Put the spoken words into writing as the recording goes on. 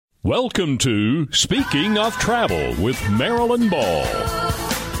Welcome to Speaking of Travel with Marilyn Ball.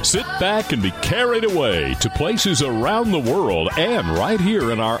 Sit back and be carried away to places around the world and right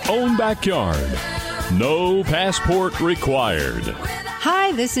here in our own backyard. No passport required.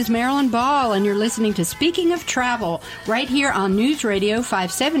 Hi, this is Marilyn Ball, and you're listening to Speaking of Travel right here on News Radio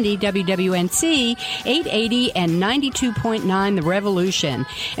 570 WWNC, 880 and 92.9 The Revolution.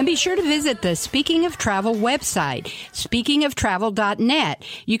 And be sure to visit the Speaking of Travel website, speakingoftravel.net.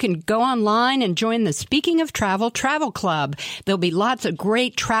 You can go online and join the Speaking of Travel Travel Club. There'll be lots of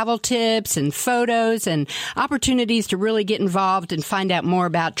great travel tips and photos and opportunities to really get involved and find out more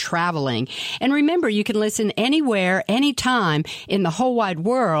about traveling. And remember, you can listen anywhere, anytime in the whole wide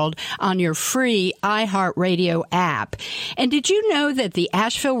world on your free iHeartRadio app. And did you know that the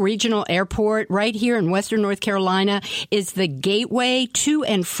Asheville Regional Airport right here in Western North Carolina is the gateway to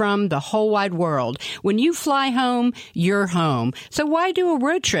and from the whole wide world? When you fly home, you're home. So why do a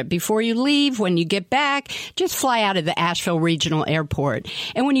road trip before you leave? When you get back, just fly out of the Asheville Regional Airport.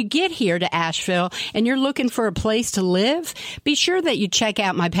 And when you get here to Asheville and you're looking for a place to live, be sure that you check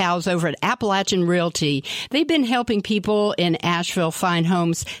out my pals over at Appalachian Realty. They've been helping people in Asheville find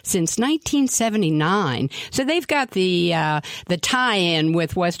homes since 1979. So they've got the tie-in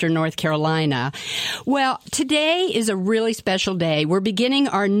with Western North Carolina. Well, today is a really special day. We're beginning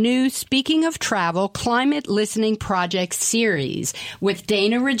our new Speaking of Travel Climate Listening Project series with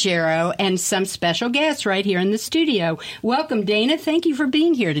Dana Ruggiero and some special guests right here in the studio. Welcome, Dana. Thank you for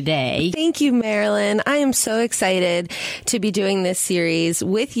being here today. Thank you, Marilyn. I am so excited to be doing this series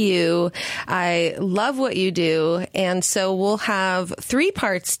with you. I love what you do, and so we'll have 3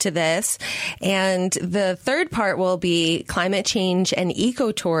 parts to this, and the third part will be climate change and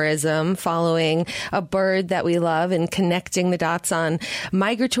ecotourism, following a bird that we love and connecting the dots on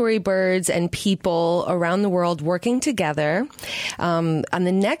migratory birds and people around the world working together. On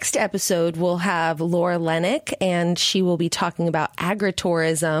the next episode, we'll have Laura Lennox, and she will be talking about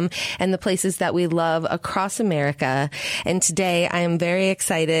agritourism and the places that we love across America. And today, I am very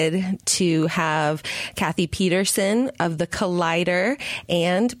excited to have Kathy Peterson of the Collider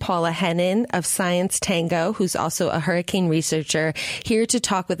and Paula Hennon of Science Tango, who's also a hurricane researcher, here to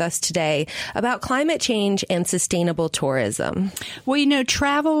talk with us today about climate change and sustainable tourism. Well, you know,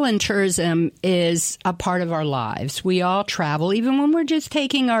 travel and tourism is a part of our lives. We all travel, even when we're just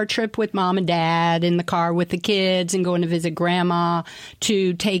taking our trip with mom and dad in the car with the kids and going to visit grandma,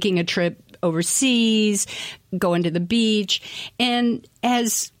 to taking a trip overseas, going to the beach. And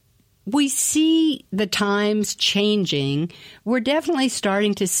as we see the times changing, we're definitely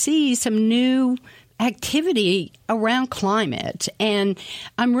starting to see some new activity around climate. And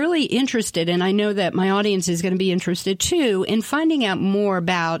I'm really interested, and I know that my audience is going to be interested too, in finding out more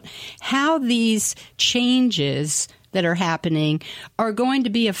about how these changes that are happening are going to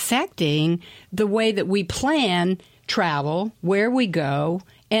be affecting the way that we plan travel, where we go,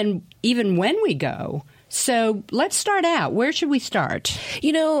 and even when we go. So let's start out. Where should we start?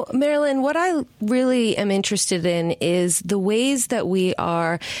 You know, Marilyn, what I really am interested in is the ways that we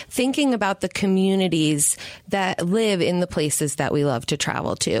are thinking about the communities that live in the places that we love to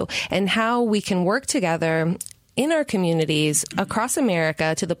travel to, and how we can work together in our communities across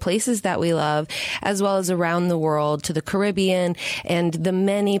America to the places that we love, as well as around the world to the Caribbean and the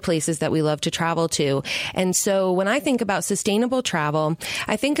many places that we love to travel to. And so when I think about sustainable travel,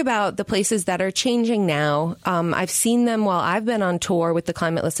 I think about the places that are changing now. I've seen them while I've been on tour with the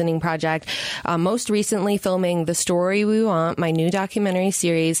Climate Listening Project, most recently filming The Story We Want, my new documentary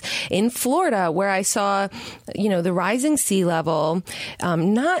series in Florida, where I saw, you know, the rising sea level,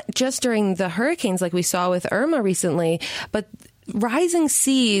 not just during the hurricanes like we saw with Irma recently, but rising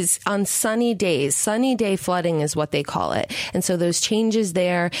seas on sunny days. Sunny day flooding is what they call it. And so those changes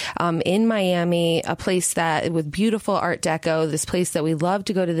there in Miami, a place that with beautiful Art Deco, this place that we love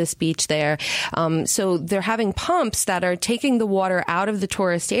to go to this beach there. So they're having pumps that are taking the water out of the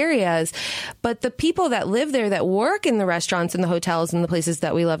tourist areas. But the people that live there, that work in the restaurants and the hotels and the places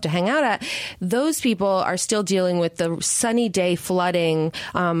that we love to hang out at, those people are still dealing with the sunny day flooding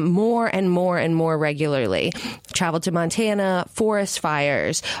more and more and more regularly. Travel to Montana, forest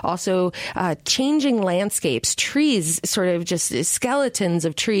fires, also changing landscapes, trees, sort of just skeletons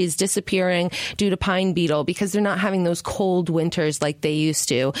of trees disappearing due to pine beetle because they're not having those cold winters like they used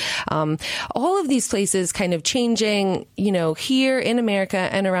to. All of these places kind of changing, you know, here in America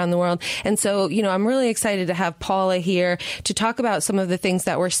and around the world. And so, you know, I'm really excited to have Paula here to talk about some of the things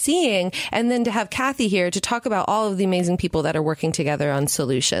that we're seeing, and then to have Kathy here to talk about all of the amazing people that are working together on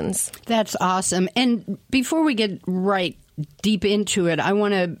solutions. That's awesome. And before we get right deep into it, I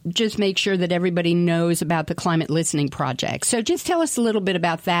want to just make sure that everybody knows about the Climate Listening Project. So just tell us a little bit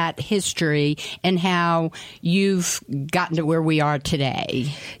about that history and how you've gotten to where we are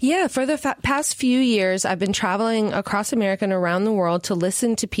today. Yeah, for the past few years, I've been traveling across America and around the world to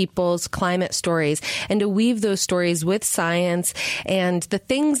listen to people's climate stories and to weave those stories with science and the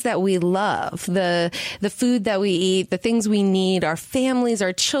things that we love, the food that we eat, the things we need, our families,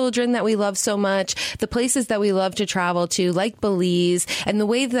 our children that we love so much, the places that we love to travel to, like Belize, and the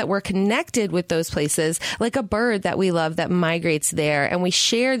way that we're connected with those places, like a bird that we love that migrates there. And we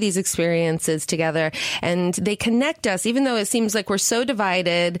share these experiences together, and they connect us, even though it seems like we're so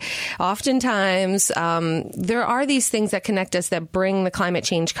divided. Oftentimes, there are these things that connect us that bring the climate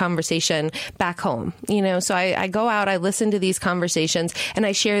change conversation back home. So I go out, I listen to these conversations, and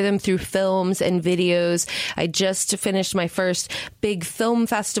I share them through films and videos. I just finished my first big film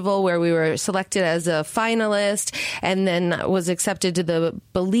festival where we were selected as a finalist, and then was accepted to the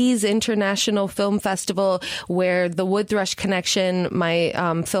Belize International Film Festival, where the Wood Thrush Connection,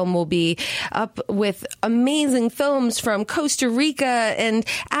 my film, will be up with amazing films from Costa Rica and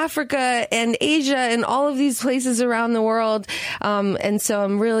Africa and Asia and all of these places around the world. And so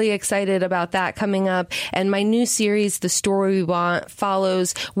I'm really excited about that coming up. And my new series, The Story We Want,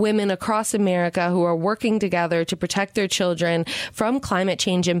 follows women across America who are working together to protect their children from climate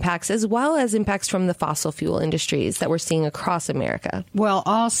change impacts, as well as impacts from the fossil fuel industries that we're seeing across America. Well,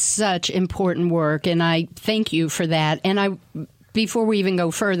 all such important work, and I thank you for that. And before we even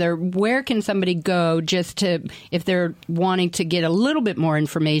go further, where can somebody go if they're wanting to get a little bit more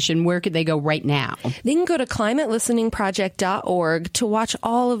information, where could they go right now? They can go to climatelisteningproject.org to watch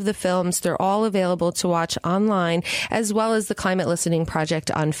all of the films. They're all available to watch online, as well as the Climate Listening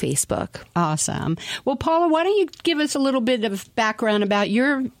Project on Facebook. Awesome. Well, Paula, why don't you give us a little bit of background about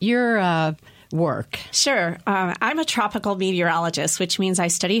your work? Sure. I'm a tropical meteorologist, which means I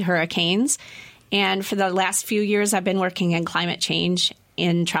study hurricanes. And for the last few years, I've been working in climate change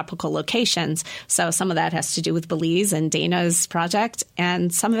in tropical locations. So some of that has to do with Belize and Dana's project,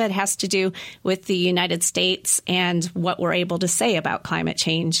 and some of it has to do with the United States and what we're able to say about climate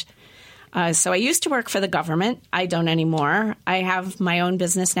change. So I used to work for the government. I don't anymore. I have my own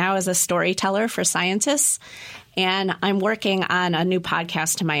business now as a storyteller for scientists. And I'm working on a new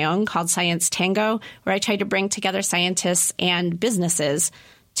podcast of my own called Science Tango, where I try to bring together scientists and businesses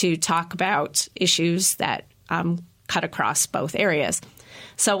to talk about issues that cut across both areas.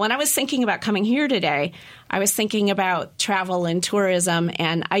 So when I was thinking about coming here today, I was thinking about travel and tourism.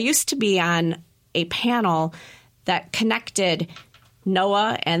 And I used to be on a panel that connected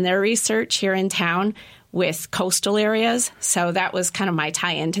NOAA and their research here in town with coastal areas. So that was kind of my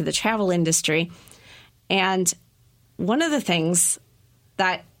tie-in to the travel industry. And one of the things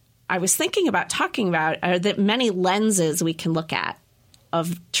that I was thinking about talking about are the many lenses we can look at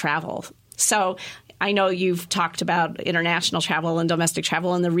of travel. So I know you've talked about international travel and domestic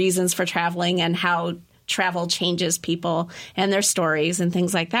travel and the reasons for traveling and how travel changes people and their stories and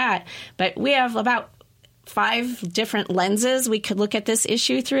things like that. But we have about 5 different lenses we could look at this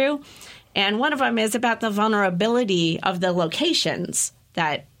issue through. And one of them is about the vulnerability of the locations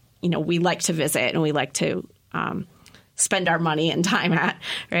that, we like to visit and we like to spend our money and time at,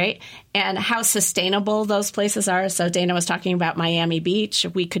 right? And how sustainable those places are. So Dana was talking about Miami Beach.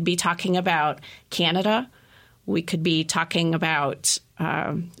 We could be talking about Canada. We could be talking about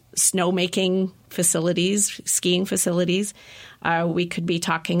snowmaking facilities, skiing facilities. We could be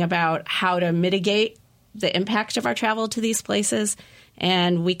talking about how to mitigate the impact of our travel to these places.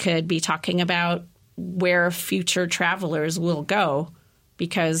 And we could be talking about where future travelers will go,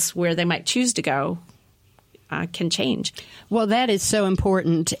 because where they might choose to go can change. Well, that is so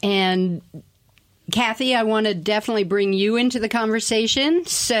important. And Kathy, I want to definitely bring you into the conversation.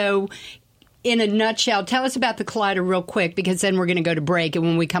 So in a nutshell, tell us about the Collider real quick, because then we're going to go to break. And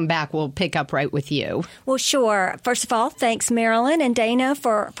when we come back, we'll pick up right with you. Well, sure. First of all, thanks, Marilyn and Dana,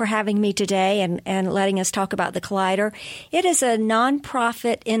 for having me today and letting us talk about the Collider. It is a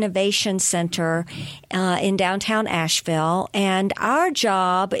nonprofit innovation center in downtown Asheville. And our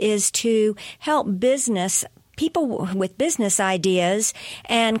job is to help people with business ideas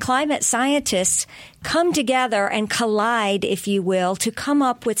and climate scientists come together and collide, if you will, to come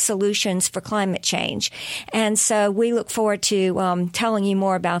up with solutions for climate change. And so we look forward to telling you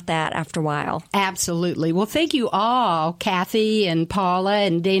more about that after a while. Absolutely. Well, thank you all, Kathy and Paula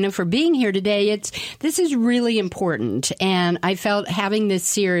and Dana, for being here today. This is really important. And I felt having this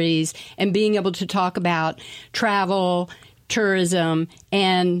series and being able to talk about travel, tourism,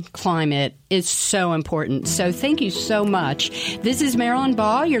 and climate is so important. So thank you so much. This is Marilyn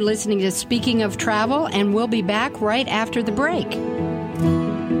Ball. You're listening to Speaking of Travel, and we'll be back right after the break.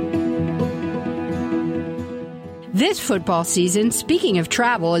 This football season, Speaking of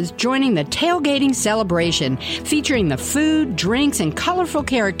Travel is joining the tailgating celebration, featuring the food, drinks, and colorful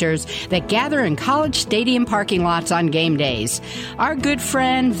characters that gather in college stadium parking lots on game days. Our good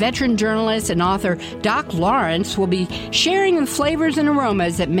friend, veteran journalist, and author Doc Lawrence will be sharing the flavors and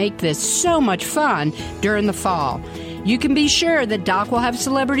aromas that make this so much fun during the fall. You can be sure that Doc will have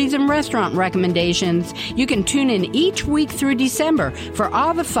celebrities and restaurant recommendations. You can tune in each week through December for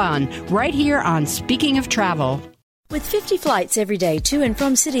all the fun right here on Speaking of Travel. With 50 flights every day to and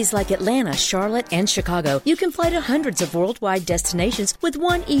from cities like Atlanta, Charlotte, and Chicago, you can fly to hundreds of worldwide destinations with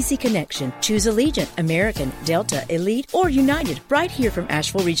one easy connection. Choose Allegiant, American, Delta, Elite, or United right here from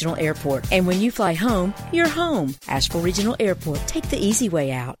Asheville Regional Airport. And when you fly home, you're home. Asheville Regional Airport. Take the easy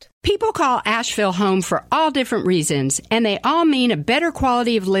way out. People call Asheville home for all different reasons, and they all mean a better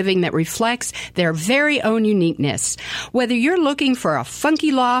quality of living that reflects their very own uniqueness. Whether you're looking for a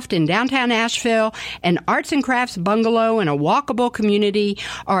funky loft in downtown Asheville, an arts and crafts bungalow in a walkable community,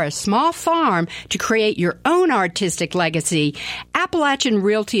 or a small farm to create your own artistic legacy, Appalachian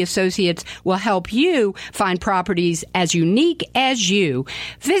Realty Associates will help you find properties as unique as you.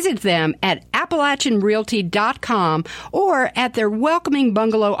 Visit them at AppalachianRealty.com or at their welcoming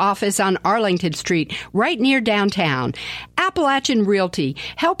bungalow office on Arlington Street, right near downtown. Appalachian Realty,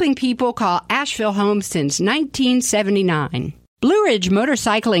 helping people call Asheville home since 1979. Blue Ridge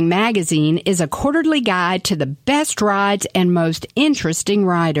Motorcycling Magazine is a quarterly guide to the best rides and most interesting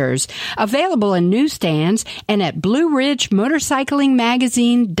riders. Available in newsstands and at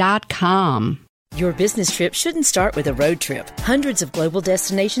BlueRidgeMotorcyclingMagazine.com. Your business trip shouldn't start with a road trip. Hundreds of global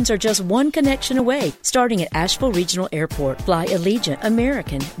destinations are just one connection away, starting at Asheville Regional Airport. Fly Allegiant,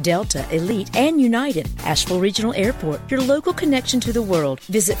 American, Delta, Elite, and United. Asheville Regional Airport, your local connection to the world.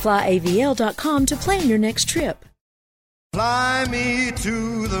 Visit flyavl.com to plan your next trip. Fly me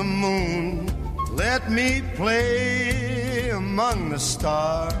to the moon, let me play among the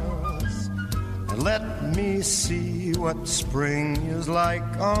stars, and let me see what spring is like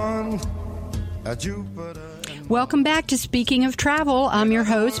on Jupiter. Welcome back to Speaking of Travel. I'm your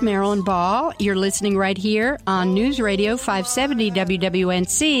host, Marilyn Ball. You're listening right here on News Radio 570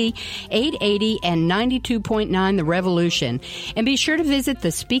 WWNC, 880 and 92.9 The Revolution. And be sure to visit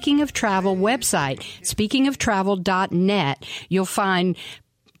the Speaking of Travel website, speakingoftravel.net. You'll find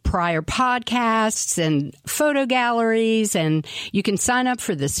prior podcasts and photo galleries, and you can sign up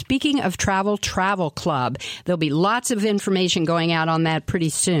for the Speaking of Travel Travel Club. There'll be lots of information going out on that pretty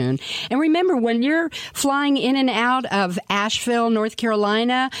soon. And remember, when you're flying in and out of Asheville, North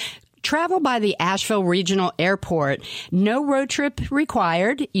Carolina, travel by the Asheville Regional Airport. No road trip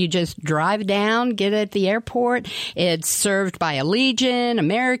required. You just drive down, get at the airport. It's served by Allegiant,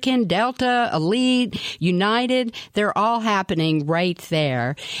 American, Delta, Elite, United. They're all happening right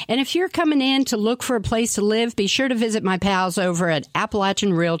there. And if you're coming in to look for a place to live, be sure to visit my pals over at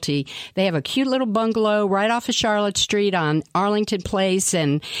Appalachian Realty. They have a cute little bungalow right off of Charlotte Street on Arlington Place,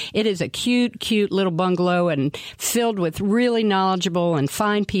 and it is a cute, cute little bungalow and filled with really knowledgeable and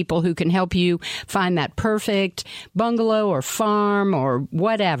fine people who can help you find that perfect bungalow or farm or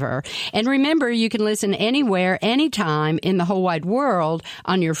whatever. And remember, you can listen anywhere, anytime in the whole wide world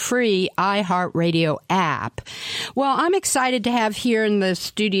on your free iHeartRadio app. Well, I'm excited to have here in the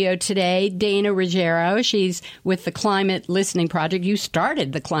studio today Dana Ruggiero. She's with the Climate Listening Project. You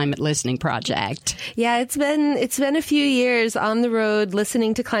started the Climate Listening Project. Yeah, it's been a few years on the road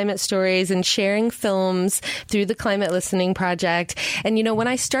listening to climate stories and sharing films through the Climate Listening Project. And you know, when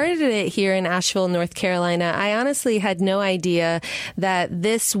I started it here in Asheville, North Carolina, I honestly had no idea that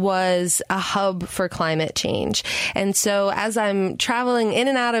this was a hub for climate change. And so as I'm traveling in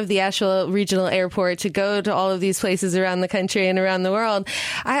and out of the Asheville Regional Airport to go to all of these places around the country and around the world,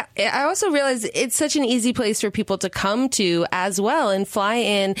 I also realized it's such an easy place for people to come to as well and fly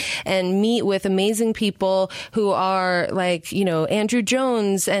in and meet with amazing people who are like, you know, Andrew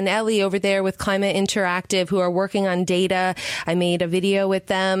Jones and Ellie over there with Climate Interactive, who are working on data. I made a video with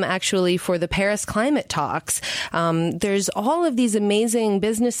them actually for the Paris climate talks. There's all of these amazing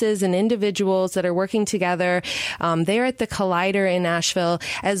businesses and individuals that are working together. They're at the Collider in Asheville,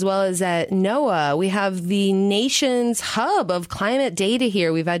 as well as at NOAA. We have the nation's hub of climate data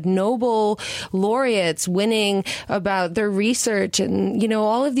here. We've had Nobel laureates winning about their research, and, you know,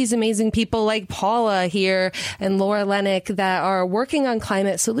 all of these amazing people like Paula here and Laura Lennick that are working on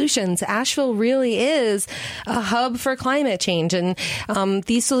climate solutions. Asheville really is a hub for climate change, and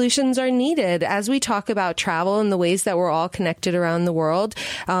these solutions solutions are needed as we talk about travel and the ways that we're all connected around the world.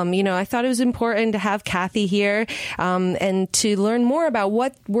 I thought it was important to have Kathy here and to learn more about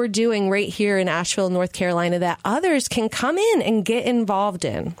what we're doing right here in Asheville, North Carolina, that others can come in and get involved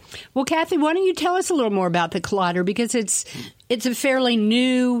in. Well, Kathy, why don't you tell us a little more about the Collider, because it's a fairly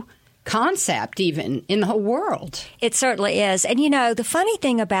new concept even in the whole world. It certainly is. And, the funny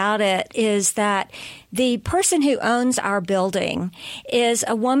thing about it is that the person who owns our building is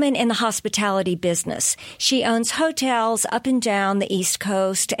a woman in the hospitality business. She owns hotels up and down the East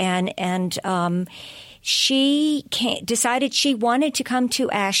Coast, and she decided she wanted to come to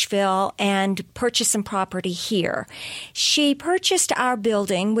Asheville and purchase some property here. She purchased our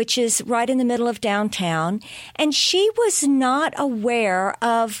building, which is right in the middle of downtown, and she was not aware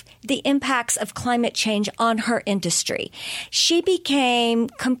of the impacts of climate change on her industry. She became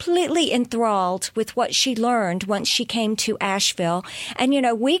completely enthralled with what she learned once she came to Asheville. And,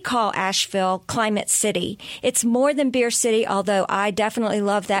 we call Asheville Climate City. It's more than Beer City, although I definitely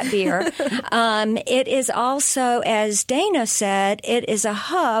love that beer. It is also, as Dana said, it is a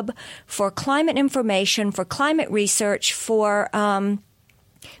hub for climate information, for climate research, for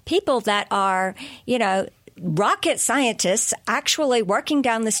people that are, rocket scientists actually working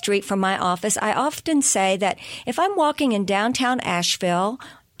down the street from my office. I often say that if I'm walking in downtown Asheville,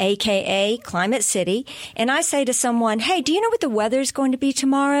 AKA Climate City, and I say to someone, hey, do you know what the weather's going to be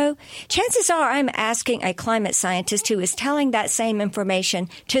tomorrow? Chances are I'm asking a climate scientist who is telling that same information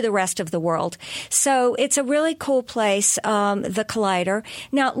to the rest of the world. So it's a really cool place, the Collider.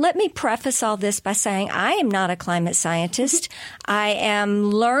 Now, let me preface all this by saying I am not a climate scientist. I am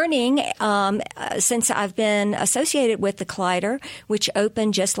learning since I've been associated with the Collider, which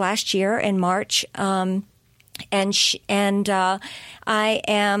opened just last year in March. And I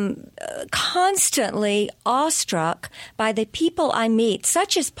am constantly awestruck by the people I meet,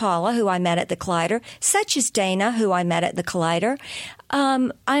 such as Paula, who I met at the Collider, such as Dana, who I met at the Collider.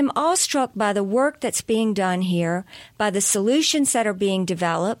 I'm awestruck by the work that's being done here, by the solutions that are being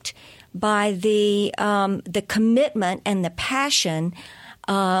developed, by the commitment and the passion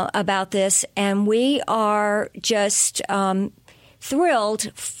about this. And we are just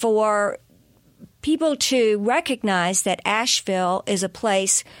thrilled for people to recognize that Asheville is a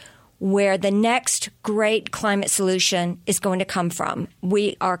place where the next great climate solution is going to come from.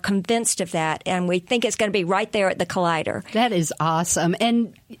 We are convinced of that, and we think it's going to be right there at the Collider. That is awesome,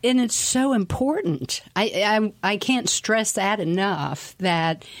 and it's so important. I can't stress that enough,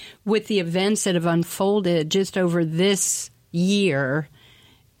 that with the events that have unfolded just over this year,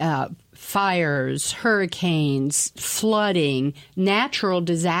 fires, hurricanes, flooding, natural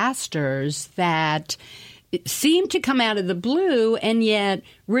disasters that seem to come out of the blue, and yet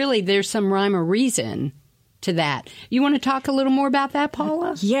really there's some rhyme or reason to that. You want to talk a little more about that,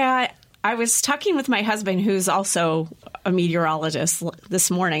 Paula? Yeah, I was talking with my husband, who's also a meteorologist,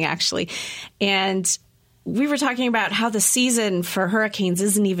 this morning, actually, and we were talking about how the season for hurricanes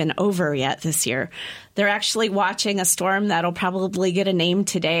isn't even over yet this year. They're actually watching a storm that'll probably get a name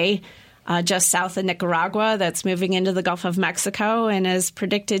today, just south of Nicaragua, that's moving into the Gulf of Mexico and is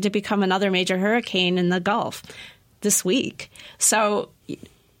predicted to become another major hurricane in the Gulf this week. So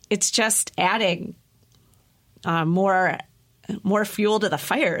it's just adding more fuel to the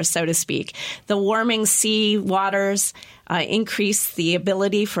fire, so to speak. The warming sea waters increase the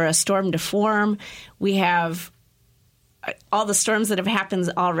ability for a storm to form. We have all the storms that have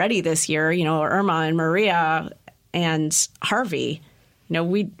happened already this year, Irma and Maria and Harvey.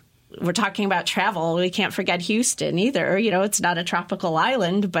 We're talking about travel. We can't forget Houston either. It's not a tropical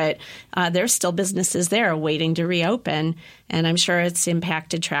island, but there's still businesses there waiting to reopen. And I'm sure it's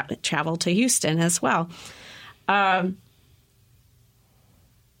impacted travel to Houston as well.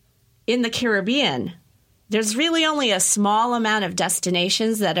 In the Caribbean, there's really only a small amount of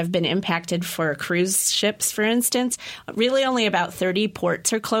destinations that have been impacted for cruise ships, for instance. Really only about 30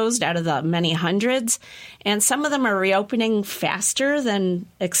 ports are closed out of the many hundreds, and some of them are reopening faster than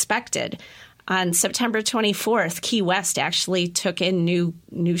expected. On September 24th, Key West actually took in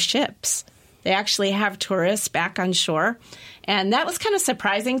new ships. They actually have tourists back on shore, and that was kind of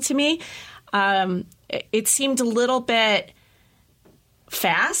surprising to me. It seemed a little bit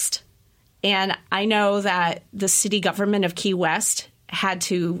fast. And I know that the city government of Key West had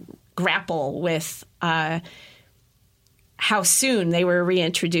to grapple with how soon they were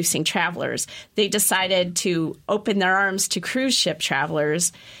reintroducing travelers. They decided to open their arms to cruise ship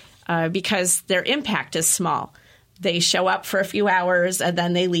travelers because their impact is small. They show up for a few hours and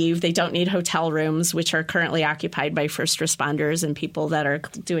then they leave. They don't need hotel rooms, which are currently occupied by first responders and people that are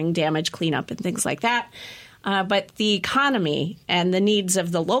doing damage cleanup and things like that. but the economy and the needs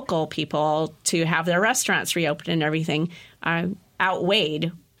of the local people to have their restaurants reopened and everything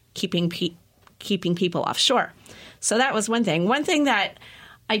outweighed keeping people offshore. So that was one thing. One thing that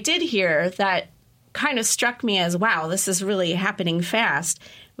I did hear that kind of struck me as, wow, this is really happening fast,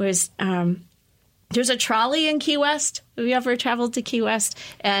 was there's a trolley in Key West. Have you ever traveled to Key West?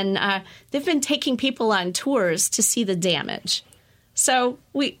 And they've been taking people on tours to see the damage. So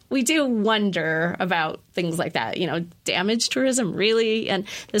we do wonder about things like that, damage tourism, really, and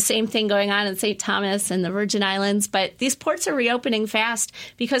the same thing going on in St. Thomas and the Virgin Islands. But these ports are reopening fast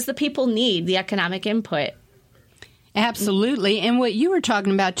because the people need the economic input. Absolutely. And what you were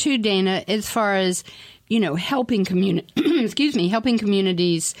talking about, too, Dana, as far as helping helping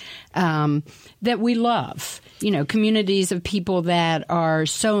communities that we love, communities of people that are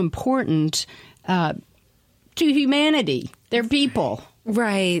so important to humanity. They're people.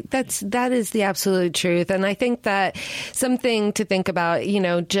 Right. That is the absolute truth. And I think that something to think about,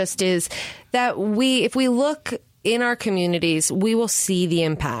 just is that if we look in our communities, we will see the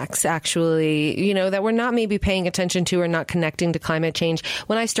impacts, actually, that we're not maybe paying attention to or not connecting to climate change.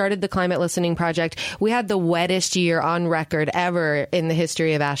 When I started the Climate Listening Project, we had the wettest year on record ever in the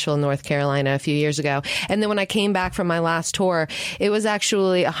history of Asheville, North Carolina, a few years ago. And then when I came back from my last tour, it was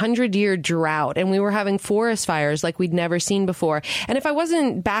actually 100-year drought, and we were having forest fires like we'd never seen before. And if I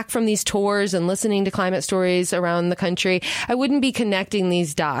wasn't back from these tours and listening to climate stories around the country, I wouldn't be connecting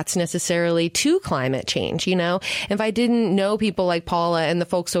these dots necessarily to climate change, If I didn't know people like Paula and the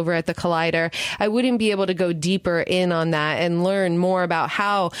folks over at the Collider, I wouldn't be able to go deeper in on that and learn more about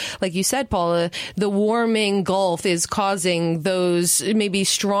how, like you said, Paula, the warming Gulf is causing those maybe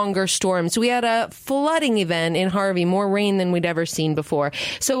stronger storms. We had a flooding event in Harvey, more rain than we'd ever seen before.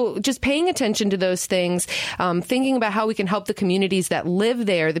 So just paying attention to those things, thinking about how we can help the communities that live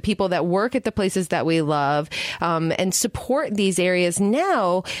there, the people that work at the places that we love, and support these areas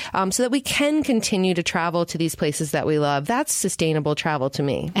now so that we can continue to travel to these places that we love. That's sustainable travel to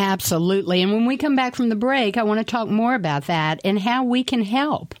me. Absolutely. And when we come back from the break, I want to talk more about that and how we can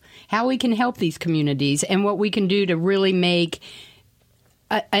help these communities and what we can do to really make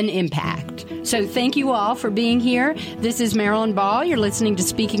an impact. So thank you all for being here. This is Marilyn Ball. You're listening to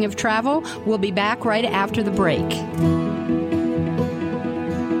Speaking of Travel. We'll be back right after the break.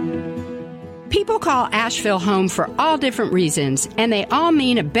 People call Asheville home for all different reasons, and they all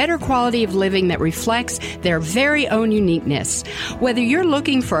mean a better quality of living that reflects their very own uniqueness. Whether you're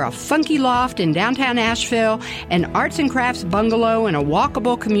looking for a funky loft in downtown Asheville, an arts and crafts bungalow in a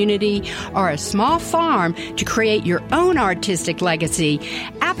walkable community, or a small farm to create your own artistic legacy,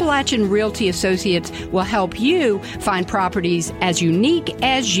 Appalachian Realty Associates will help you find properties as unique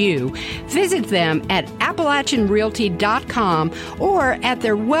as you. Visit them at AppalachianRealty.com or at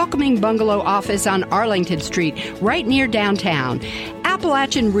their welcoming bungalow office on Arlington Street, right near downtown.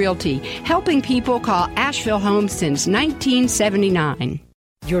 Appalachian Realty, helping people call Asheville home since 1979.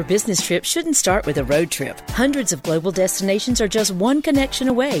 Your business trip shouldn't start with a road trip. Hundreds of global destinations are just one connection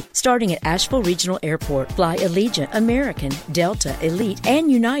away. Starting at Asheville Regional Airport, fly Allegiant, American, Delta, Elite, and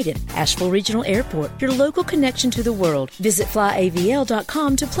United. Asheville Regional Airport, your local connection to the world. Visit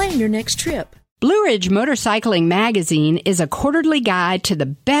flyavl.com to plan your next trip. Blue Ridge Motorcycling Magazine is a quarterly guide to the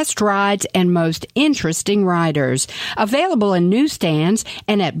best rides and most interesting riders. Available in newsstands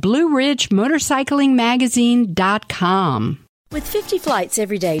and at BlueRidgeMotorcyclingMagazine.com. With 50 flights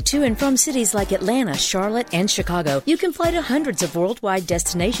every day to and from cities like Atlanta, Charlotte, and Chicago, you can fly to hundreds of worldwide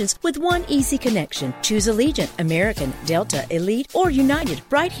destinations with one easy connection. Choose Allegiant, American, Delta, Elite, or United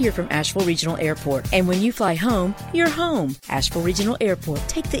right here from Asheville Regional Airport. And when you fly home, you're home. Asheville Regional Airport.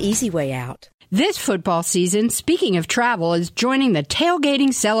 Take the easy way out. This football season, Speaking of Travel, is joining the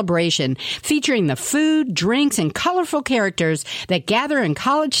tailgating celebration, featuring the food, drinks, and colorful characters that gather in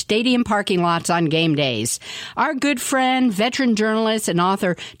college stadium parking lots on game days. Our good friend, veteran journalist, and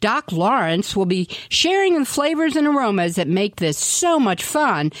author Doc Lawrence will be sharing the flavors and aromas that make this so much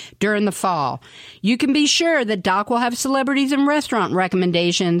fun during the fall. You can be sure that Doc will have celebrities and restaurant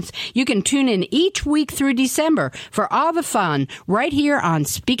recommendations. You can tune in each week through December for all the fun right here on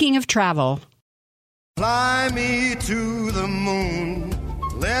Speaking of Travel. Fly me to the moon,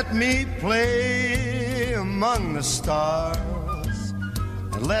 let me play among the stars,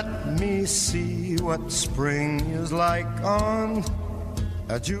 and let me see what spring is like on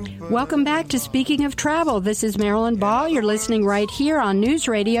Jupiter. Welcome back to Speaking of Travel. This is Marilyn Ball. You're listening right here on News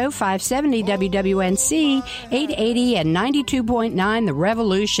Radio 570 WWNC, 880 and 92.9 The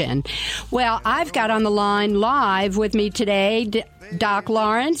Revolution. Well, I've got on the line live with me today Doc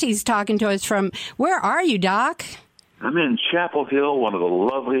Lawrence. He's talking to us from, where are you, Doc? I'm in Chapel Hill, one of the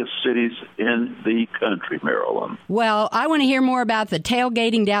loveliest cities in the country, Maryland. Well, I want to hear more about the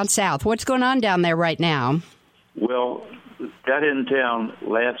tailgating down south. What's going on down there right now? Well, got in town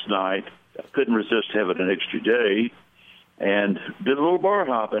last night. I couldn't resist having an extra day, and did a little bar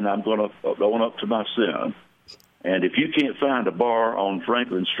hopping. I'm going up to my sin. And if you can't find a bar on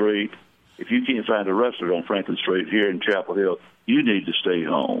Franklin Street, if you can't find a restaurant on Franklin Street here in Chapel Hill, you need to stay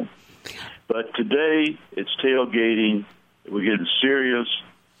home. But today, it's tailgating. We're getting serious.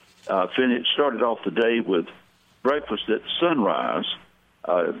 Started off the day with breakfast at sunrise.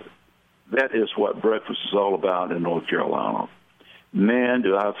 That is what breakfast is all about in North Carolina. Man,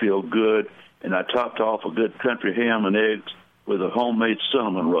 do I feel good. And I topped off a good country ham and eggs with a homemade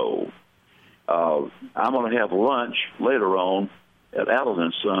cinnamon roll. I'm going to have lunch later on at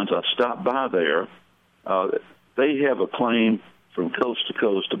Allen & Sons. I stopped by there. They have a claim from coast to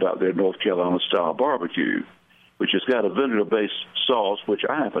coast about their North Carolina-style barbecue, which has got a vinegar-based sauce, which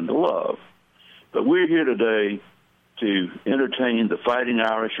I happen to love. But we're here today to entertain the Fighting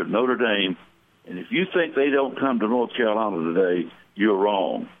Irish of Notre Dame, and if you think they don't come to North Carolina today, you're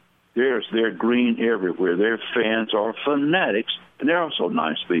wrong. They're green everywhere. Their fans are fanatics, and they're also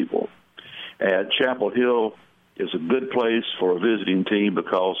nice people. At Chapel Hill is a good place for a visiting team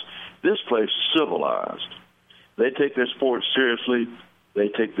because this place is civilized. They take their sports seriously. They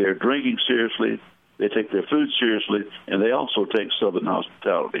take their drinking seriously. They take their food seriously, and they also take Southern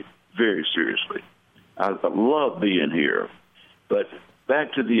hospitality very seriously. I love being here. But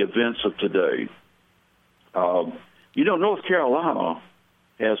back to the events of today. North Carolina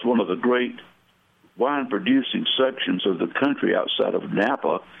has one of the great wine-producing sections of the country outside of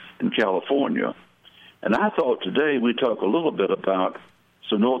Napa in California. And I thought today we'd talk a little bit about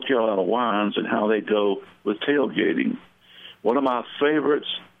some North Carolina wines and how they go with tailgating. One of my favorites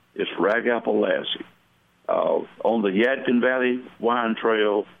is Ragapple Lassie. On the Yadkin Valley Wine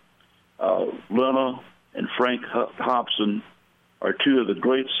Trail, Lena and Frank Hobson are two of the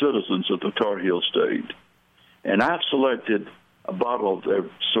great citizens of the Tar Heel State. And I've selected a bottle of their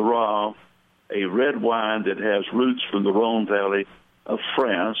Syrah, a red wine that has roots from the Rhone Valley of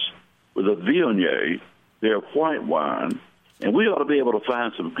France, with a Viognier, their white wine. And we ought to be able to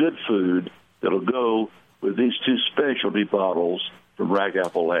find some good food that'll go with these two specialty bottles from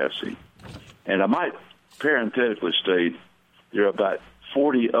Ragapple Lassie. And I might parenthetically state there are about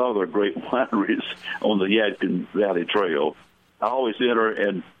 40 other great wineries on the Yadkin Valley Trail. I always enter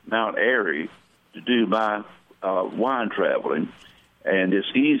in Mount Airy to do my wine traveling, and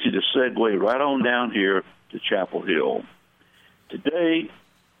it's easy to segue right on down here to Chapel Hill. Today,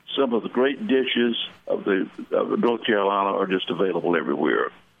 some of the great dishes of North Carolina are just available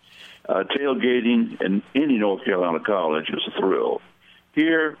everywhere. Tailgating in any North Carolina college is a thrill.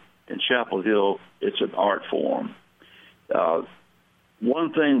 Here in Chapel Hill, it's an art form.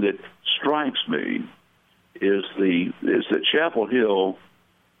 One thing that strikes me is that Chapel Hill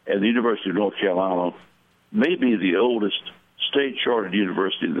and the University of North Carolina may be the oldest state-chartered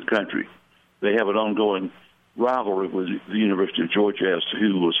university in the country. They have an ongoing rivalry with the University of Georgia as to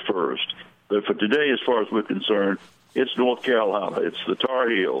who was first. But for today, as far as we're concerned, it's North Carolina. It's the Tar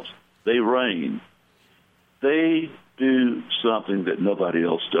Heels. They reign. They do something that nobody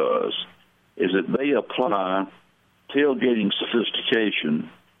else does, is that they apply tailgating sophistication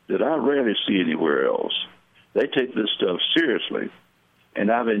that I rarely see anywhere else. They take this stuff seriously,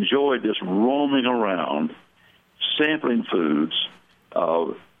 and I've enjoyed this roaming around, sampling foods,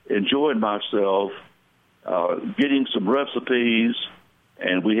 enjoying myself, getting some recipes,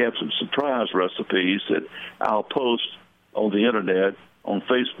 and we have some surprise recipes that I'll post on the Internet, on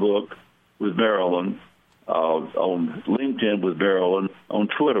Facebook with Marilyn, on LinkedIn with Marilyn, on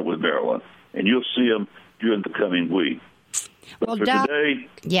Twitter with Marilyn, and you'll see them during the coming week. Well, for today,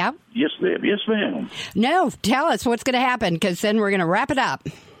 yeah. Yes, ma'am. Yes, ma'am. No, tell us what's going to happen, because then we're going to wrap it up.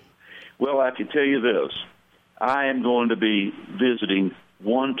 Well, I can tell you this. I am going to be visiting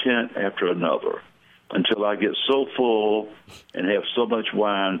one tent after another until I get so full and have so much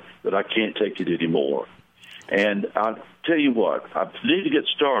wine that I can't take it anymore. And I'll tell you what, I need to get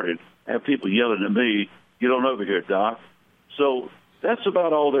started. I have people yelling at me, "Get on over here, Doc." So that's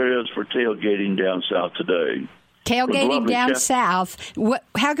about all there is for tailgating down south today. Tailgating down south.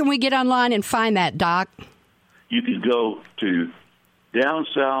 How can we get online and find that, Doc? You can go to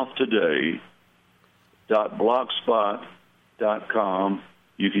downsouthtodayblogspot.com.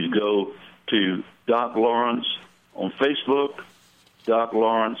 You can go to Doc Lawrence on Facebook, Doc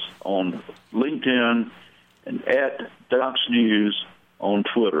Lawrence on LinkedIn, and at Doc's News on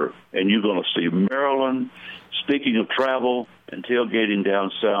Twitter, and you're going to see Maryland, speaking of travel and tailgating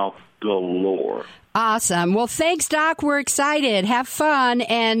down south, galore. Awesome. Well, thanks, Doc. We're excited. Have fun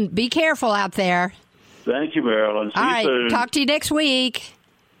and be careful out there. Thank you, Marilyn. See you soon. Talk to you next week.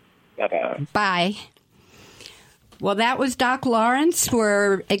 Bye-bye. Bye. Well, that was Doc Lawrence.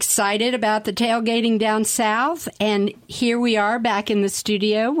 We're excited about the tailgating down south. And here we are back in the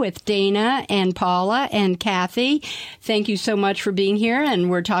studio with Dana and Paula and Kathy. Thank you so much for being here.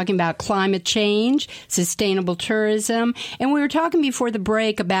 And we're talking about climate change, sustainable tourism. And we were talking before the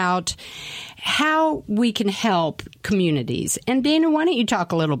break about how we can help communities. And Dana, why don't you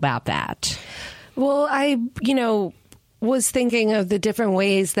talk a little about that? Well, I was thinking of the different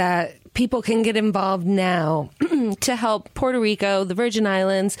ways that people can get involved now to help Puerto Rico, the Virgin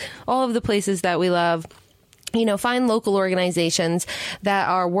Islands, all of the places that we love. Find local organizations that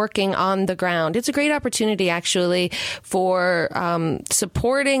are working on the ground. It's a great opportunity, actually, for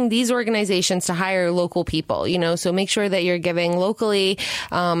supporting these organizations to hire local people, so make sure that you're giving locally.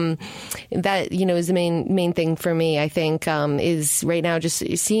 That, is the main thing for me, I think, is right now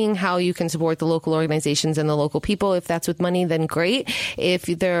just seeing how you can support the local organizations and the local people. If that's with money, then great. If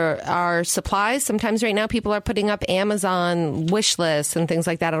there are supplies, sometimes right now people are putting up Amazon wish lists and things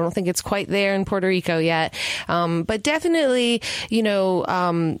like that. I don't think it's quite there in Puerto Rico yet. But definitely,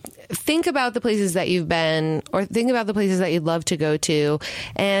 think about the places that you've been, or think about the places that you'd love to go to,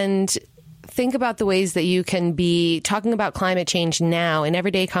 and think about the ways that you can be talking about climate change now in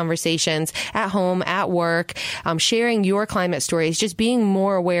everyday conversations at home, at work, sharing your climate stories, just being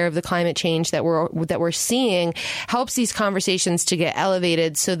more aware of the climate change that we're seeing helps these conversations to get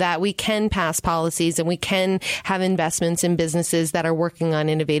elevated so that we can pass policies and we can have investments in businesses that are working on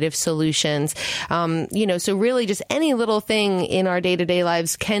innovative solutions. So really just any little thing in our day-to-day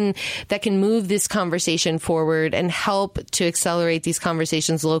lives that can move this conversation forward and help to accelerate these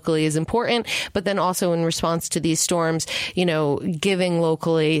conversations locally is important. But then also in response to these storms, giving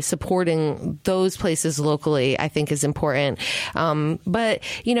locally, supporting those places locally, I think is important. But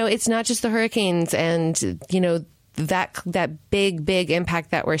it's not just the hurricanes and, that big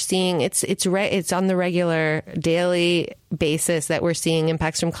impact that we're seeing. It's on the regular daily basis that we're seeing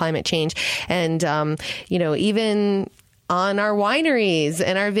impacts from climate change. And, even on our wineries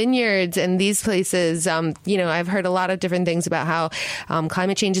and our vineyards and these places. I've heard a lot of different things about how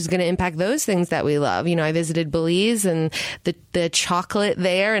climate change is going to impact those things that we love. I visited Belize and the chocolate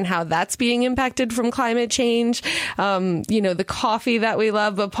there and how that's being impacted from climate change. The coffee that we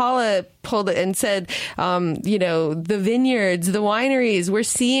love. But Paula pulled it and said, the vineyards, the wineries, we're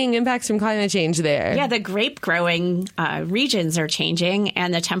seeing impacts from climate change there. Yeah, the grape growing regions are changing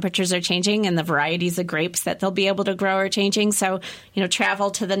and the temperatures are changing and the varieties of grapes that they'll be able to grow are changing. So,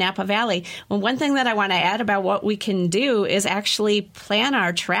 travel to the Napa Valley. Well, one thing that I want to add about what we can do is actually plan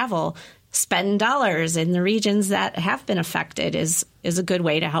our travel. Spend dollars in the regions that have been affected is a good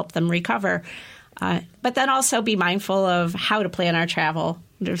way to help them recover. But then also be mindful of how to plan our travel.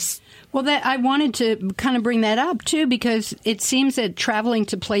 I wanted to kind of bring that up, too, because it seems that traveling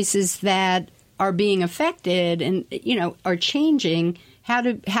to places that are being affected and, are changing, how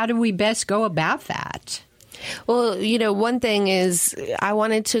do we best go about that? Well, one thing is I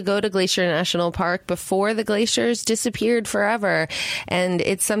wanted to go to Glacier National Park before the glaciers disappeared forever. And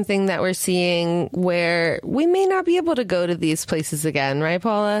it's something that we're seeing where we may not be able to go to these places again. Right,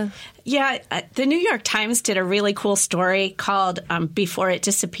 Paula? Yeah. The New York Times did a really cool story called Before It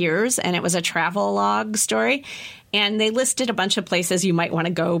Disappears. And it was a travel log story. And they listed a bunch of places you might want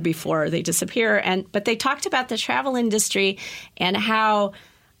to go before they disappear. But they talked about the travel industry and how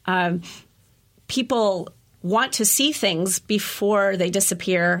people want to see things before they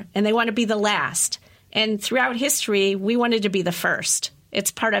disappear, and they want to be the last. And throughout history, we wanted to be the first.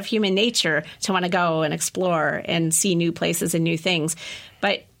 It's part of human nature to want to go and explore and see new places and new things.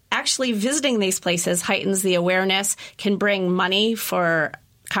 But actually visiting these places heightens the awareness, can bring money for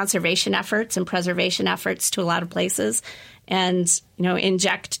conservation efforts and preservation efforts to a lot of places, and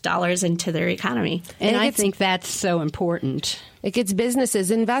inject dollars into their economy. And I think that's so important. It gets businesses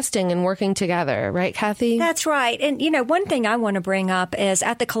investing and working together, right, Kathy? That's right. And, one thing I want to bring up is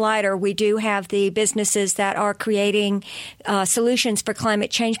at the Collider, we do have the businesses that are creating solutions for climate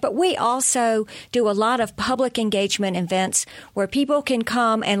change, but we also do a lot of public engagement events where people can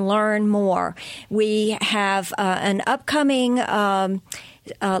come and learn more. We have an upcoming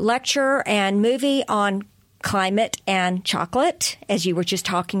lecture and movie on climate and chocolate, as you were just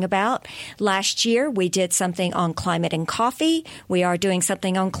talking about. Last year, we did something on climate and coffee. We are doing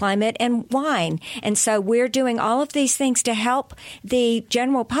something on climate and wine. And so we're doing all of these things to help the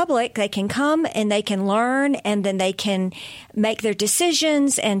general public. They can come and they can learn, and then they can make their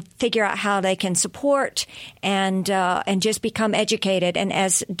decisions and figure out how they can support and just become educated. And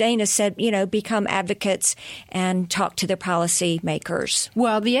as Dana said, become advocates and talk to their policy makers.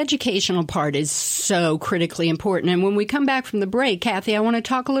 Well, the educational part is so critically important. And when we come back from the break, Kathy, I want to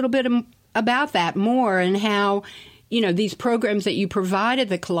talk a little bit about that more and how, these programs that you provide at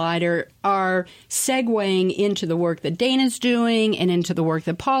the Collider are segueing into the work that Dana's doing and into the work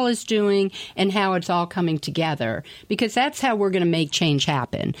that Paul is doing and how it's all coming together. Because that's how we're going to make change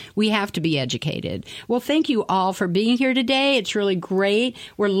happen. We have to be educated. Well, thank you all for being here today. It's really great.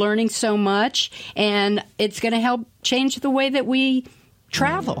 We're learning so much, and it's going to help change the way that we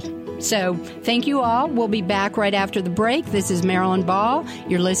travel. So thank you all. We'll be back right after the break. This is Marilyn Ball.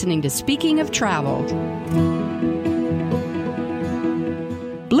 You're listening to Speaking of Travel.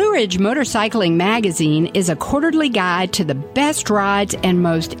 Blue Ridge Motorcycling Magazine is a quarterly guide to the best rides and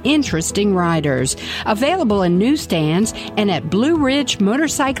most interesting riders. Available in newsstands and at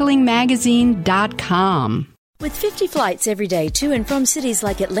BlueRidgeMotorcyclingMagazine.com. With 50 flights every day to and from cities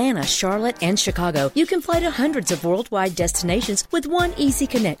like Atlanta, Charlotte, and Chicago, you can fly to hundreds of worldwide destinations with one easy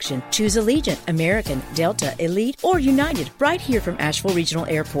connection. Choose Allegiant, American, Delta, Elite, or United right here from Asheville Regional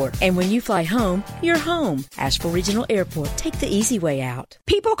Airport. And when you fly home, you're home. Asheville Regional Airport. Take the easy way out.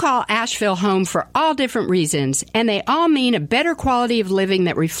 People call Asheville home for all different reasons, and they all mean a better quality of living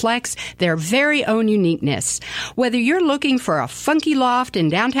that reflects their very own uniqueness. Whether you're looking for a funky loft in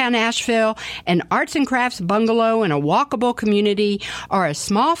downtown Asheville, an arts and crafts bungalow in a walkable community, or a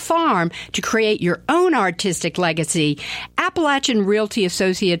small farm to create your own artistic legacy, Appalachian Realty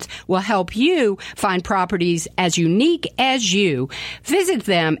Associates will help you find properties as unique as you. Visit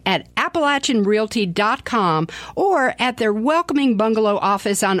them at AppalachianRealty.com or at their welcoming bungalow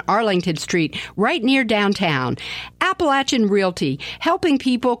office on Arlington Street, right near downtown. Appalachian Realty, helping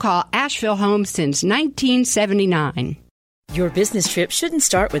people call Asheville home since 1979. Your business trip shouldn't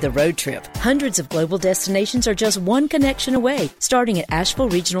start with a road trip. Hundreds of global destinations are just one connection away, starting at Asheville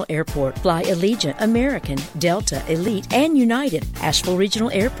Regional Airport. Fly Allegiant, American, Delta, Elite, and United. Asheville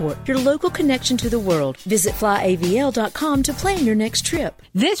Regional Airport, your local connection to the world. Visit flyavl.com to plan your next trip.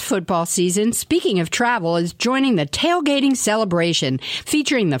 This football season, Speaking of Travel, is joining the tailgating celebration,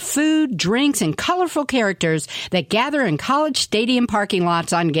 featuring the food, drinks, and colorful characters that gather in college stadium parking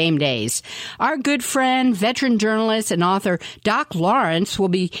lots on game days. Our good friend, veteran journalist, and author Doc Lawrence will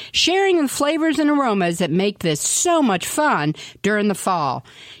be sharing the flavors and aromas that make this so much fun during the fall.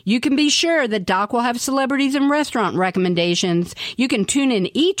 You can be sure that Doc will have celebrities and restaurant recommendations. You can tune in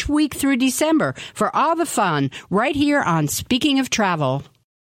each week through December for all the fun right here on Speaking of Travel.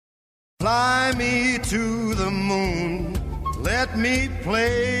 Fly me to the moon, let me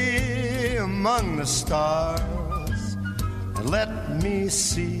play among the stars, and let me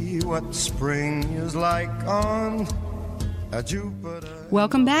see what spring is like on Jupiter.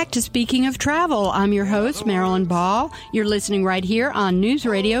 Welcome back to Speaking of Travel. I'm your host, Marilyn Ball. You're listening right here on News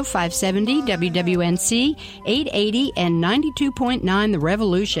Radio 570, WWNC, 880, and 92.9 The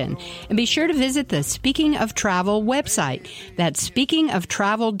Revolution. And be sure to visit the Speaking of Travel website. That's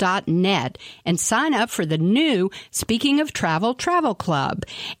speakingoftravel.net, and sign up for the new Speaking of Travel Travel Club.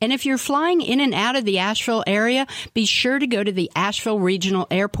 And if you're flying in and out of the Asheville area, be sure to go to the Asheville Regional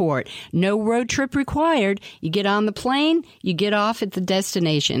Airport. No road trip required. You get on the plane, you get off at the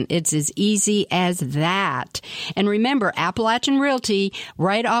destination. It's as easy as that. And remember, Appalachian Realty,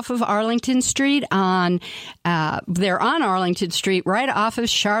 right off of Arlington Street they're on Arlington Street, right off of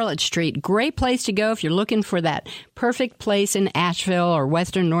Charlotte Street. Great place to go if you're looking for that perfect place in Asheville or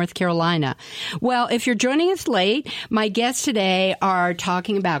Western North Carolina. Well, if you're joining us late, my guests today are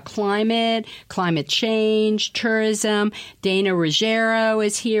talking about climate change, tourism. Dana Ruggiero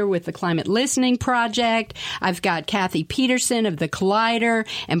is here with the Climate Listening Project. I've got Kathy Peterson of the Collider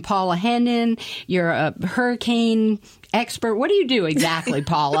and Paula Hendon. You're a hurricane expert. What do you do exactly,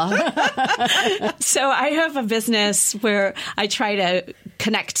 Paula? So I have a business where I try to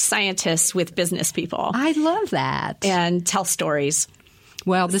connect scientists with business people. I love that. And tell stories.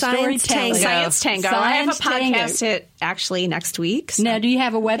 Well, the Science storytelling. Science Tango. I have a podcast actually next week. So. Now, do you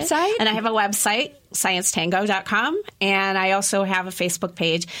have a website? And I have a website, sciencetango.com. And I also have a Facebook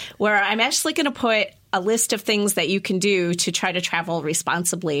page where I'm actually going to put a list of things that you can do to try to travel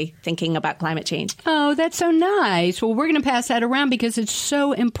responsibly thinking about climate change. Oh, that's so nice. Well, we're going to pass that around because it's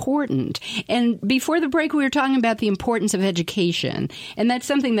so important. And before the break, we were talking about the importance of education. And that's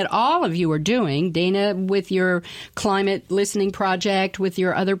something that all of you are doing. Dana, with your climate listening project, with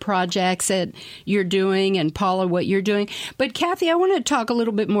your other projects that you're doing, and Paula, what you're doing. But Kathy, I want to talk a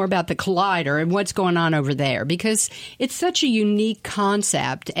little bit more about the Collider and what's going on over there, because it's such a unique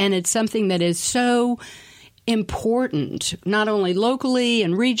concept, and it's something that is so important, not only locally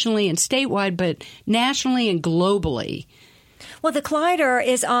and regionally and statewide, but nationally and globally. Well, the Collider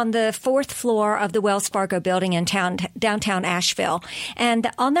is on the 4th floor of the Wells Fargo building in downtown Asheville.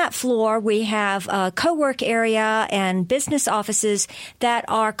 And on that floor, we have a co-work area and business offices that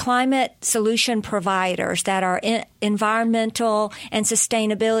are climate solution providers, that are environmental and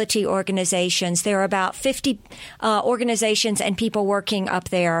sustainability organizations. There are about 50 organizations and people working up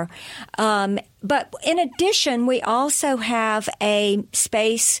there. But in addition, we also have a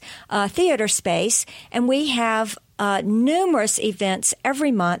space, theater space, and we have numerous events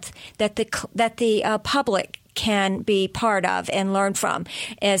every month that the public can be part of and learn from.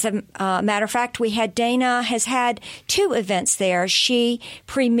 As a matter of fact, Dana has had 2 events there. She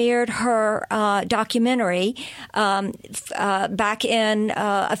premiered her documentary back in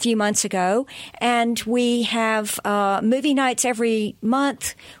a few months ago, and we have movie nights every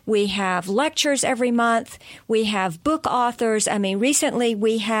month. We have lectures every month. We have book authors. I mean, recently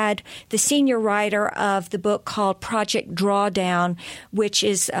we had the senior writer of the book called Project Drawdown, which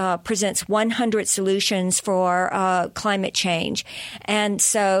presents 100 solutions for climate change. And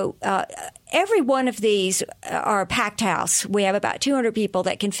so every one of these are a packed house. We have about 200 people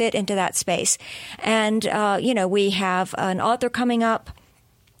that can fit into that space. And, we have an author coming up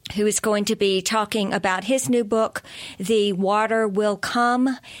who is going to be talking about his new book, The Water Will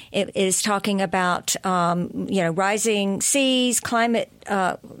Come. It is talking about, rising seas, climate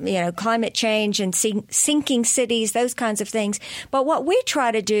change and sinking cities, those kinds of things. But what we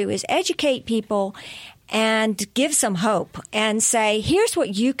try to do is educate people and give some hope and say, here's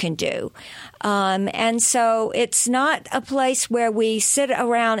what you can do. And so it's not a place where we sit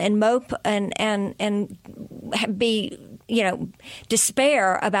around and mope and be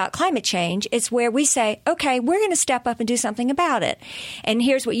despair about climate change. It's where we say, okay, we're going to step up and do something about it. And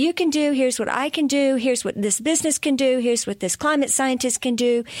here's what you can do. Here's what I can do. Here's what this business can do. Here's what this climate scientist can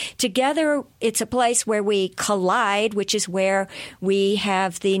do. Together, it's a place where we collide, which is where we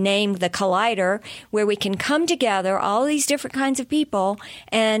have the name, the Collider, where we can come together, all these different kinds of people,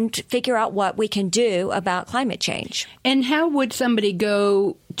 and figure out what we can do about climate change. And how would somebody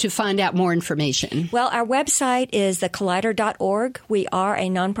go to find out more information? Well, our website is thecollider.org. We are a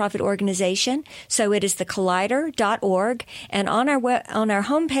nonprofit organization, so it is thecollider.org. And on our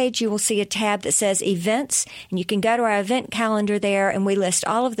homepage, you will see a tab that says Events, and you can go to our event calendar there, and we list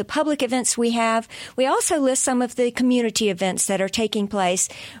all of the public events we have. We also list some of the community events that are taking place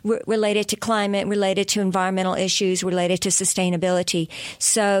related to climate, related to environmental issues, related to sustainability.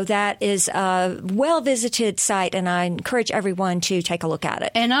 So that is a well-visited site, and I encourage everyone to take a look at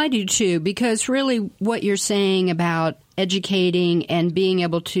it. And I do too, because really what you're saying about educating and being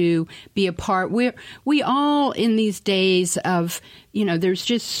able to be a part, we all in these days of, there's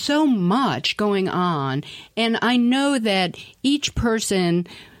just so much going on. And I know that each person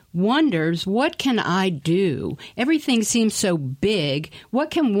wonders, what can I do? Everything seems so big. What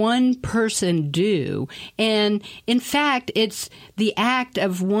can one person do? And in fact, it's the act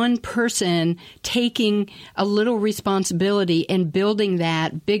of one person taking a little responsibility and building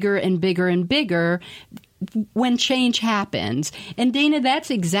that bigger and bigger and bigger when change happens. And Dana,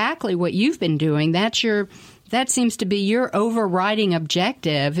 that's exactly what you've been doing. That seems to be your overriding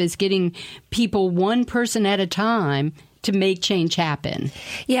objective, is getting people one person at a time to make change happen.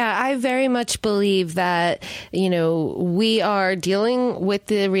 Yeah, I very much believe that, we are dealing with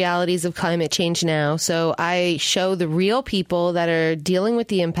the realities of climate change now. So I show the real people that are dealing with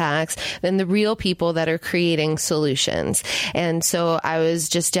the impacts and the real people that are creating solutions. And so I was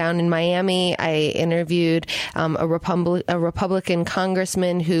just down in Miami. I interviewed a Republican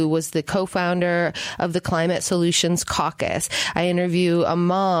congressman who was the co-founder of the Climate Solutions Caucus. I interview a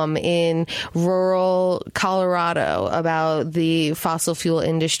mom in rural Colorado about about the fossil fuel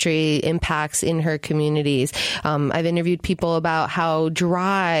industry impacts in her communities. I've interviewed people about how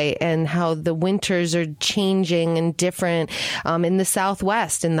dry and how the winters are changing and different in the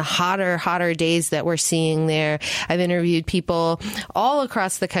Southwest and the hotter days that we're seeing there. I've interviewed people all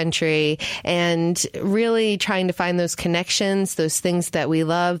across the country and really trying to find those connections, those things that we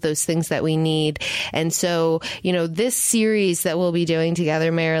love, those things that we need. And so, this series that we'll be doing together,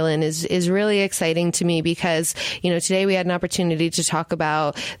 Marilyn, is really exciting to me because, today we had an opportunity to talk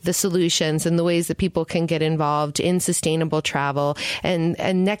about the solutions and the ways that people can get involved in sustainable travel. And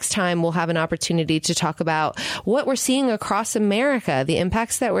next time we'll have an opportunity to talk about what we're seeing across America, the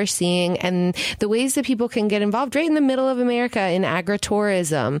impacts that we're seeing and the ways that people can get involved right in the middle of America in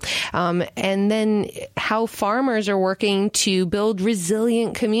agritourism. And then how farmers are working to build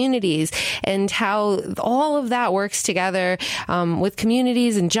resilient communities and how all of that works together with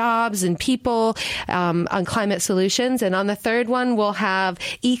communities and jobs and people on climate solutions. And on the third one, we'll have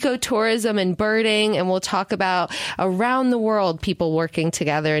ecotourism and birding, and we'll talk about around the world people working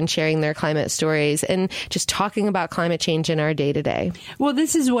together and sharing their climate stories and just talking about climate change in our day-to-day. Well,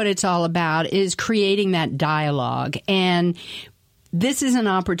 this is what it's all about, is creating that dialogue. And this is an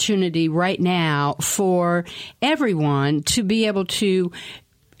opportunity right now for everyone to be able to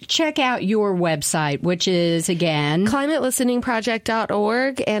check out your website, which is, again,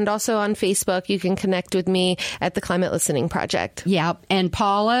 ClimateListeningProject.org, and also on Facebook, you can connect with me at the Climate Listening Project. Yeah. And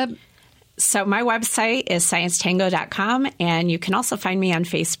Paula? So my website is ScienceTango.com, and you can also find me on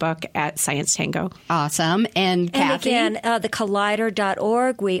Facebook at Science Tango. Awesome. And Kathy? And again,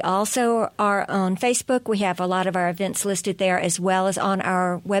 thecollider.org. We also are on Facebook. We have a lot of our events listed there as well as on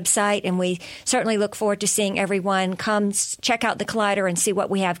our website, and we certainly look forward to seeing everyone come check out the Collider and see what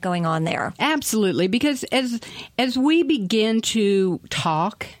we have going on there. Absolutely, because as we begin to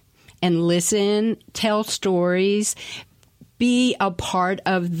talk and listen, tell stories, be a part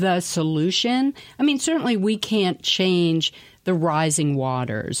of the solution. I mean, certainly we can't change the rising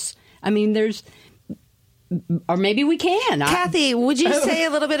waters. I mean, or maybe we can. Kathy, would you say a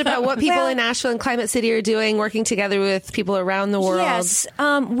little bit about what people in Nashville and Climate City are doing, working together with people around the world? Yes,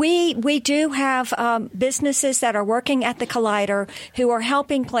 we do have businesses that are working at the Collider who are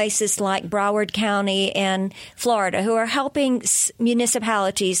helping places like Broward County in Florida, who are helping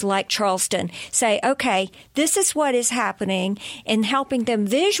municipalities like Charleston say, okay, this is what is happening, and helping them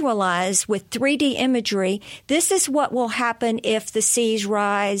visualize with 3D imagery, this is what will happen if the seas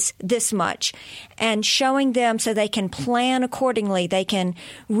rise this much, and showing them so they can plan accordingly. They can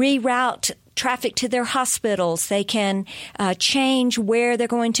reroute traffic to their hospitals. They can change where they're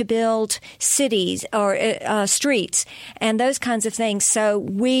going to build cities or streets and those kinds of things. So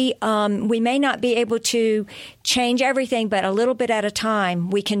we may not be able to change everything, but a little bit at a time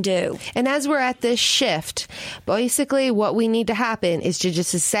we can do. And as we're at this shift, basically what we need to happen is to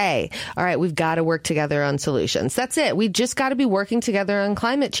say, all right, we've got to work together on solutions. That's it. We've just got to be working together on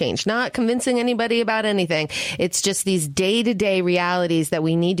climate change, not convincing anybody about anything. It's just these day-to-day realities that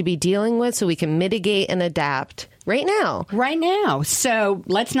we need to be dealing with so we can mitigate and adapt. Right now. So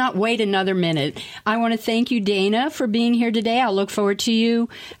let's not wait another minute. I want to thank you, Dana, for being here today. I'll look forward to you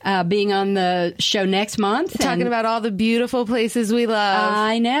being on the show next month. Talking about all the beautiful places we love.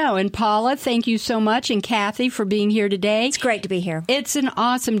 I know. And Paula, thank you so much. And Kathy for being here today. It's great to be here. It's an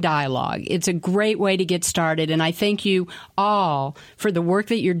awesome dialogue. It's a great way to get started. And I thank you all for the work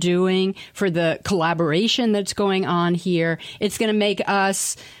that you're doing, for the collaboration that's going on here. It's going to make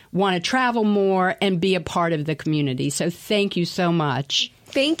us want to travel more and be a part of the community. So thank you so much.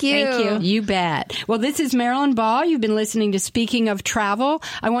 Thank you. Thank you. You bet. Well, this is Marilyn Ball. You've been listening to Speaking of Travel.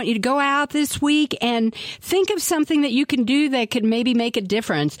 I want you to go out this week and think of something that you can do that could maybe make a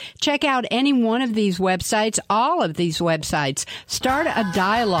difference. Check out any one of these websites, all of these websites. Start a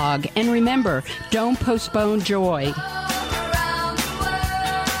dialogue. And remember, don't postpone joy.